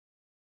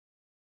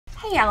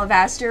Hey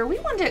Alabaster, we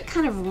wanted to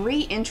kind of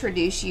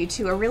reintroduce you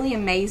to a really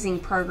amazing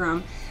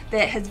program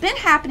that has been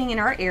happening in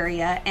our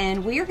area,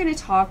 and we are going to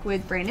talk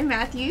with Brandon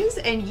Matthews,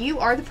 and you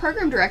are the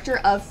program director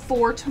of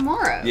For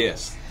Tomorrow.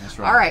 Yes, that's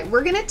right. All right,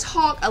 we're going to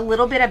talk a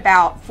little bit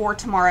about For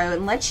Tomorrow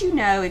and let you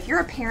know, if you're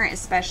a parent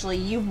especially,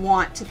 you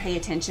want to pay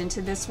attention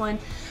to this one.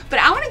 But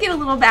I want to get a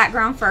little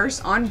background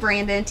first on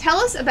Brandon. Tell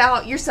us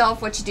about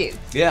yourself, what you do.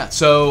 Yeah,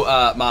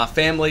 so my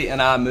family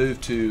and I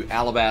moved to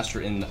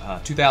Alabaster in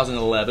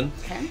 2011.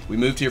 Okay. We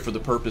moved here for the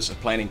purpose of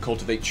planting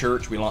Cultivate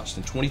Church. We launched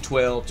in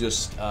 2012,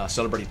 just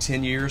celebrating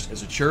 10 years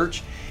as a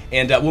church.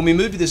 And when we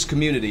moved to this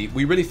community,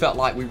 we really felt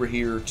like we were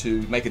here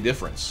to make a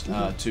difference,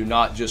 to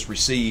not just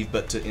receive,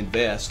 but to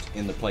invest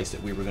in the place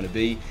that we were going to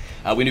be.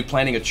 We knew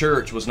planting a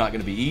church was not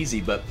going to be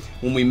easy, but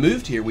when we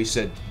moved here, we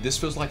said, this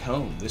feels like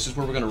home. This is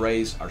where we're going to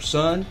raise our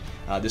son.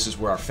 This is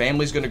where our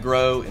family's going to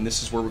grow, and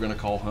this is where we're going to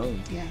call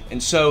home. Yeah.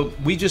 And so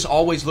we just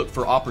always look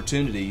for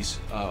opportunities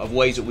of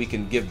ways that we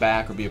can give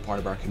back or be a part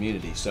of our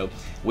community. So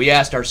we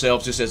asked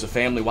ourselves, just as a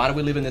family, why do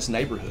we live in this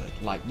neighborhood?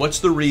 Like, what's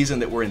the reason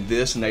that we're in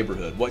this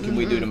neighborhood? What can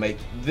we do to make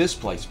this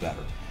place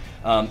better?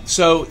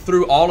 So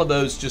through all of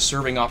those just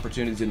serving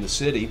opportunities in the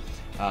city,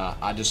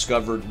 I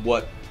discovered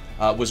what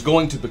was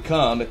going to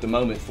become at the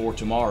moment For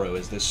Tomorrow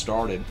as this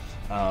started.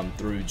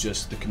 Through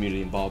just the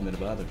community involvement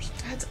of others.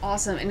 That's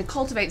awesome, and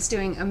Cultivate's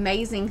doing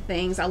amazing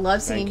things. I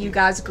love seeing you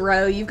guys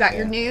grow. You've got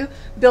your new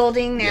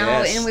building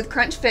now in with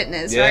Crunch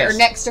Fitness, right? Or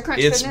next to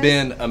Crunch Fitness? It's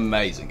been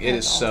amazing. It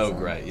is so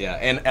great, yeah.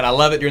 And I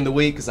love it during the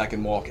week because I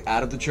can walk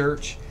out of the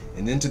church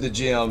and into the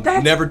gym,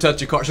 never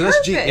touch a car. So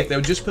that's if they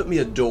would just put me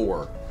a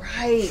door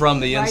from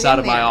the inside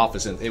of my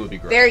office, and it would be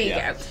great. There you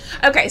go.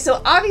 Okay, so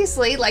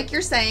obviously, like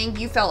you're saying,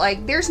 you felt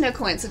like there's no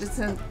coincidence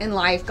in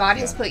life. God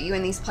has put you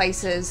in these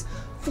places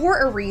for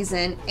a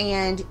reason,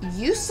 and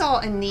you saw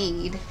a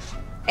need,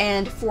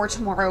 and For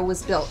Tomorrow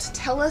was built.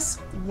 Tell us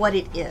what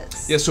it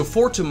is. Yeah, so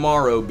For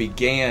Tomorrow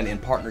began in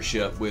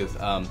partnership with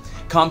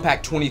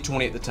Compact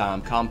 2020 at the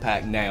time,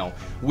 Compact Now,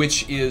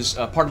 which is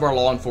part of our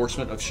law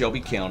enforcement of Shelby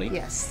County.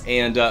 Yes.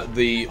 And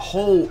the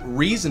whole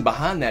reason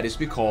behind that is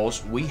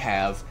because we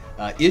have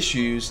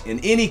issues in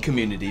any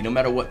community, no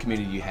matter what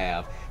community you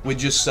have, with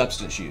just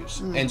substance use.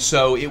 And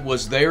so it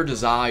was their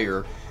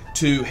desire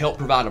to help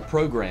provide a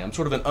program,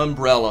 sort of an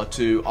umbrella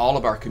to all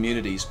of our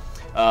communities,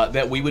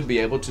 that we would be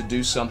able to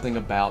do something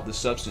about the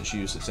substance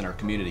use that's in our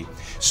community.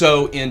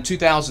 So in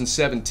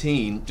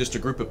 2017, just a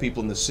group of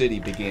people in the city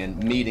began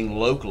meeting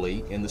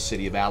locally in the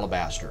city of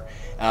Alabaster.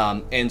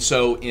 And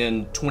so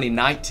in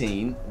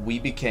 2019, we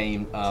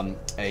became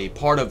a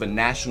part of a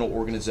national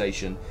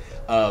organization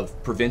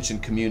of prevention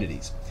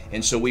communities.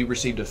 And so we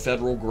received a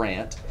federal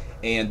grant,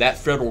 and that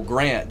federal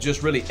grant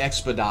just really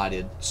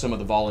expedited some of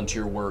the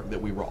volunteer work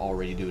that we were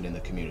already doing in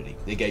the community.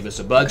 It gave us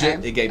a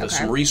budget, it gave us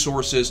some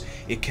resources,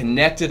 it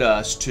connected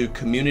us to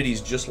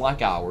communities just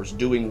like ours,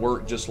 doing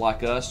work just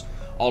like us,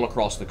 all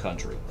across the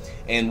country.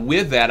 And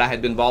with that, I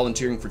had been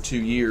volunteering for 2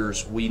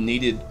 years. We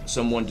needed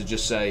someone to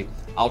just say,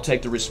 I'll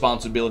take the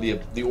responsibility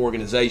of the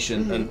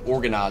organization and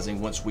organizing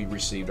once we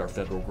received our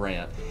federal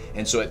grant.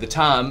 And so at the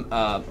time,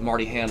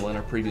 Marty Hanlon,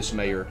 our previous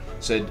mayor,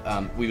 said,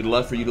 we would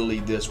love for you to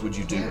lead this, would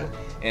you do it?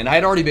 And I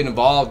had already been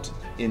involved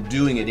in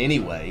doing it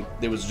anyway.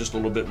 There was just a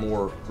little bit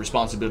more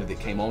responsibility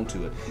that came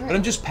onto it. But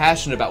I'm just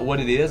passionate about what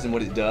it is and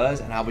what it does,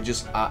 and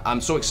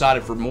I'm so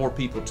excited for more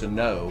people to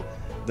know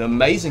the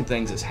amazing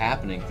things that's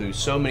happening through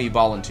so many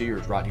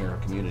volunteers right here in our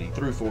community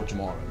through For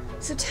Tomorrow.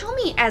 So tell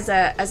me, as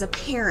a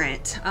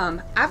parent,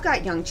 I've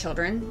got young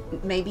children,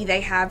 maybe they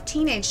have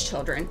teenage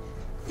children,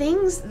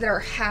 things that are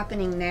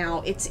happening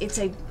now, it's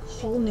a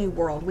whole new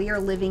world. We are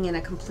living in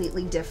a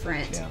completely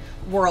different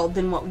world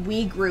than what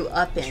we grew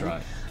up in. That's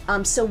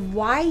right. So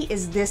why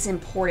is this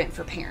important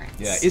for parents?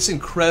 Yeah, it's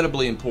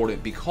incredibly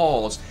important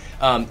because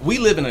we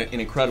live in an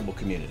incredible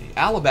community.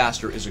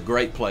 Alabaster is a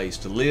great place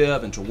to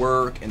live and to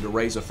work and to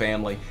raise a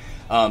family,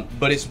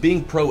 but it's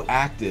being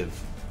proactive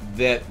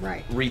that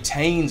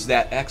retains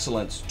that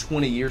excellence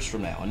 20 years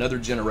from now, another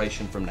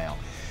generation from now.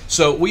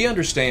 So we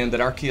understand that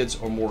our kids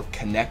are more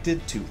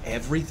connected to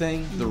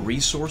everything, the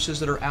resources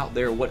that are out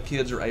there, what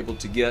kids are able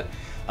to get.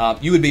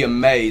 You would be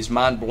amazed,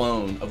 mind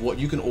blown, of what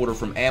you can order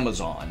from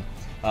Amazon.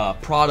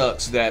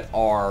 Products that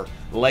are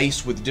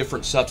laced with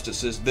different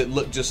substances that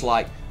look just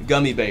like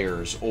gummy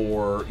bears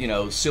or, you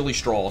know, silly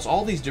straws,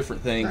 all these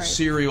different things,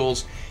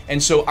 cereals.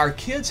 And so our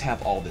kids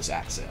have all this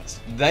access.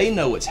 They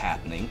know it's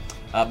happening,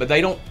 but they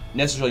don't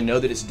necessarily know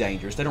that it's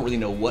dangerous. They don't really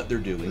know what they're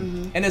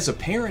doing. And as a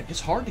parent, it's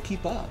hard to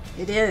keep up.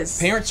 It is.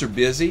 Parents are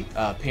busy.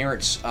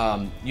 Parents,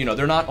 you know,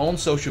 they're not on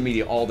social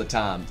media all the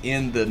time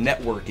in the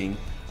networking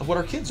of what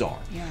our kids are.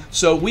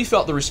 So we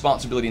felt the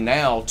responsibility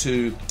now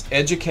to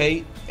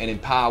educate and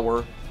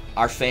empower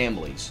our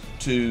families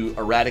to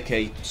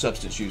eradicate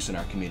substance use in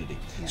our community.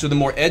 So the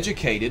more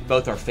educated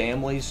both our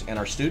families and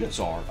our students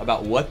are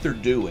about what they're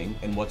doing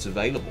and what's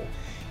available,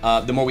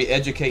 the more we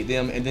educate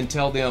them, and then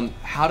tell them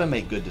how to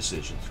make good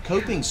decisions,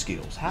 coping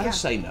skills, how to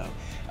say no.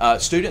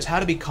 Students, how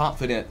to be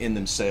confident in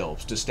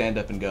themselves, to stand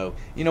up and go,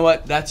 you know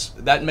what,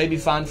 that may be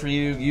fine for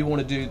you, you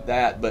want to do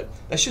that, but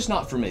that's just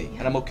not for me,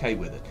 and I'm okay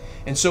with it.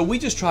 And so we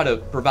just try to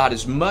provide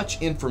as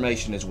much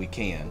information as we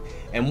can,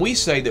 and we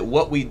say that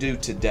what we do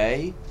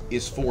today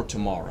is for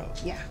tomorrow.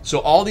 So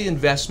all the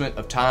investment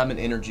of time and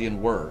energy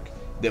and work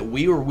that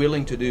we are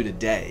willing to do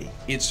today,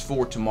 it's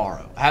for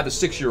tomorrow. I have a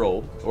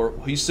 6-year-old, or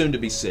he's soon to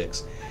be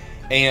 6,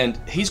 and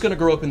he's going to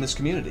grow up in this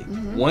community.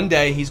 One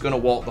day he's going to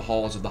walk the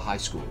halls of the high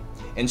school.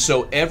 And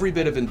so every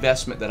bit of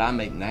investment that I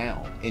make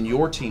now in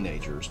your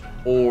teenagers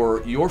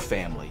or your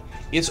family,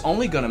 it's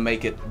only going to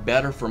make it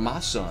better for my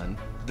son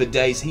the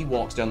days he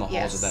walks down the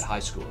halls of that high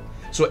school.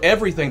 So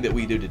everything that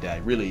we do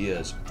today really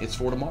it's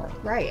for tomorrow.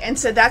 Right. And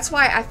so that's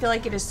why I feel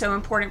like it is so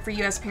important for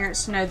you as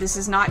parents to know this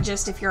is not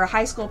just if you're a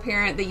high school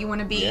parent that you want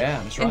to be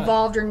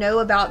involved or know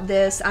about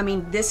this. I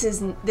mean, this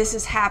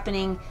is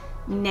happening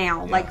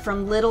now, like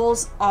from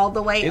littles all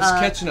the way up. It's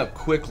catching up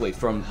quickly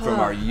from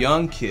our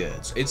young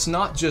kids. It's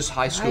not just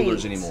high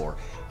schoolers anymore.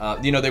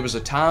 You know, there was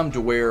a time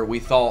to where we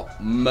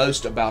thought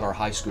most about our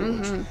high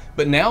schoolers,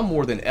 but now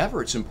more than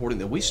ever, it's important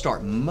that we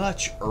start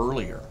much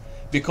earlier,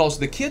 because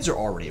the kids are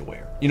already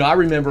aware. You know, I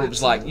remember it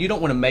was like, you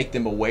don't want to make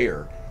them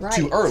aware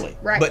too early,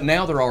 but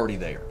now they're already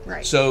there.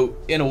 So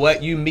in a way,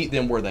 you meet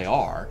them where they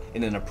are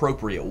in an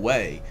appropriate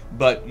way,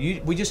 but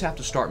we just have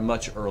to start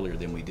much earlier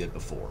than we did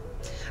before.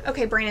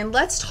 Okay, Brandon,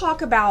 let's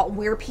talk about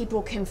where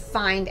people can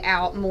find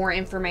out more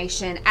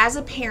information. As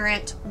a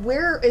parent,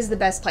 where is the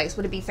best place?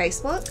 Would it be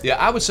Facebook? Yeah,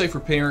 I would say for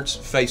parents,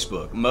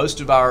 Facebook. Most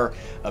of our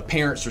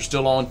parents are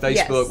still on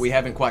Facebook. We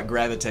haven't quite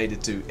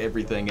gravitated to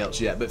everything else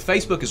yet, but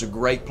Facebook is a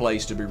great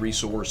place to be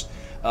resourced.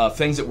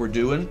 Things that we're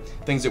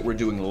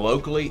doing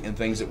locally, and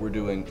things that we're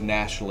doing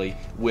nationally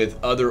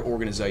with other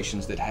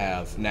organizations that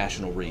have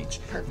national reach.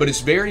 But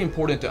it's very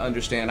important to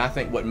understand, I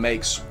think what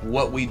makes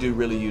what we do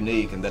really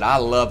unique and that I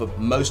love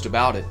most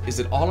about it is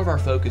that all of our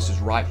focus is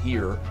right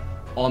here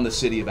on the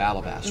city of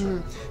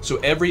Alabaster. So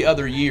every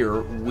other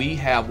year we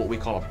have what we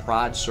call a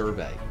pride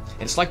survey.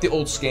 And it's like the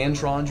old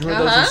Scantrons, you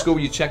remember those in school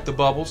where you check the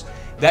bubbles?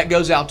 That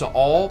goes out to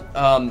all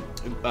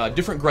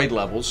different grade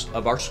levels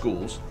of our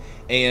schools.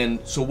 And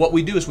so what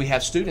we do is we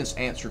have students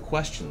answer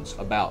questions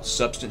about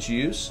substance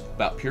use,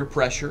 about peer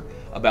pressure,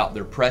 about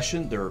their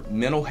depression, their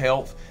mental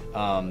health,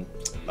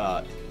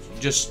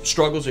 just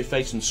struggles they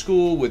face in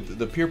school with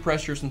the peer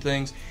pressures and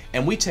things.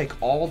 And we take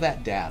all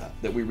that data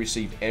that we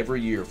receive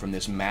every year from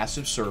this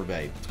massive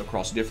survey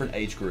across different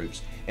age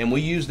groups, and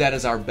we use that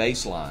as our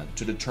baseline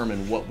to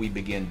determine what we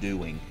begin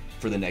doing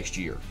for the next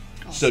year.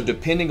 So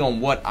depending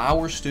on what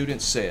our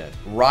students said,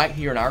 right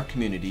here in our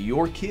community,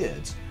 your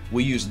kids,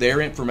 we use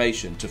their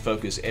information to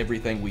focus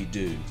everything we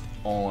do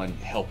on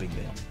helping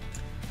them.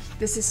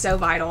 This is so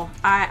vital.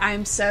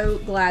 I'm so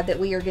glad that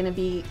we are going to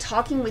be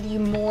talking with you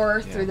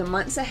more through the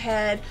months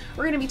ahead.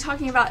 We're going to be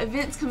talking about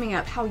events coming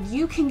up, how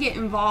you can get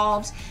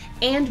involved,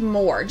 and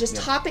more. Just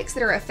topics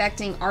that are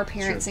affecting our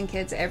parents and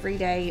kids every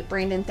day.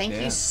 Brandon, thank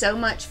you so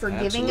much for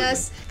giving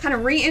us, kind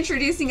of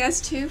reintroducing us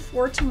to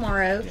For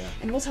Tomorrow.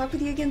 And we'll talk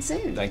with you again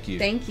soon. Thank you.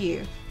 Thank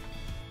you.